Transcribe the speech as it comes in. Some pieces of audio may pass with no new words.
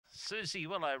Susie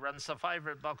Willow runs the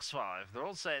favourite, box 5. They're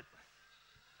all set.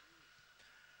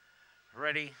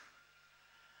 Ready.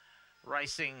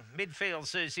 Racing midfield,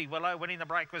 Susie Willow. Winning the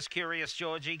break was Curious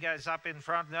George. He goes up in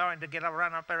front, going to get a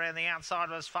run up around the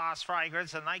outside was Fast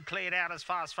Fragrance, and they cleared out as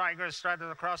Fast Fragrance straight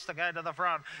across to go to the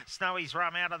front. Snowy's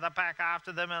Rum out of the pack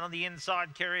after them, and on the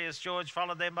inside, Curious George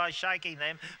followed them by Shaking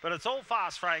Them, but it's all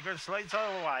Fast Fragrance, leads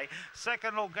all the way.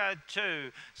 Second will go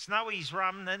to Snowy's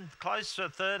Rum, then close for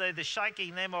third, either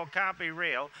Shaking Them or Can't Be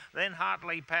Real, then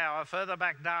Hartley Power. Further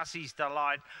back, Darcy's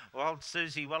Delight. Well,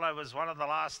 Susie Willow was one of the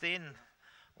last in.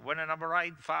 Winner number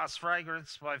 8, Fast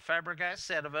Fragrance by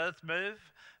Fabregas out of Earth Move,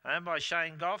 owned by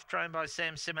Shane Goff, trained by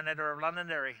Sam Simonetta of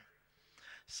Londonderry.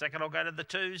 Second will go to the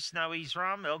 2, Snowy's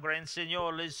Rum, El Gran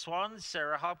Senor, Liz Swan,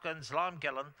 Sarah Hopkins,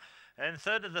 Limekillen. And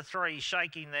third of the 3,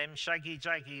 Shaking Them, Shaky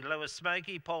Jakey, Lewis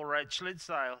Smokey, Paul Roach,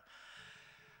 Lidsdale.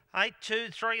 8, 2,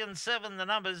 3 and 7, the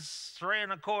numbers, 3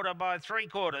 1/4 by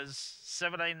 3/4,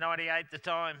 17.98 the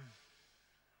time.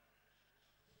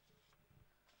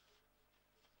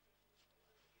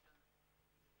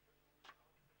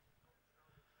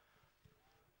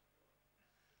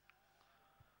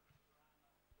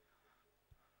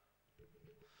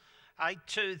 8,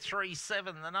 2, 3,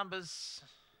 7, the numbers.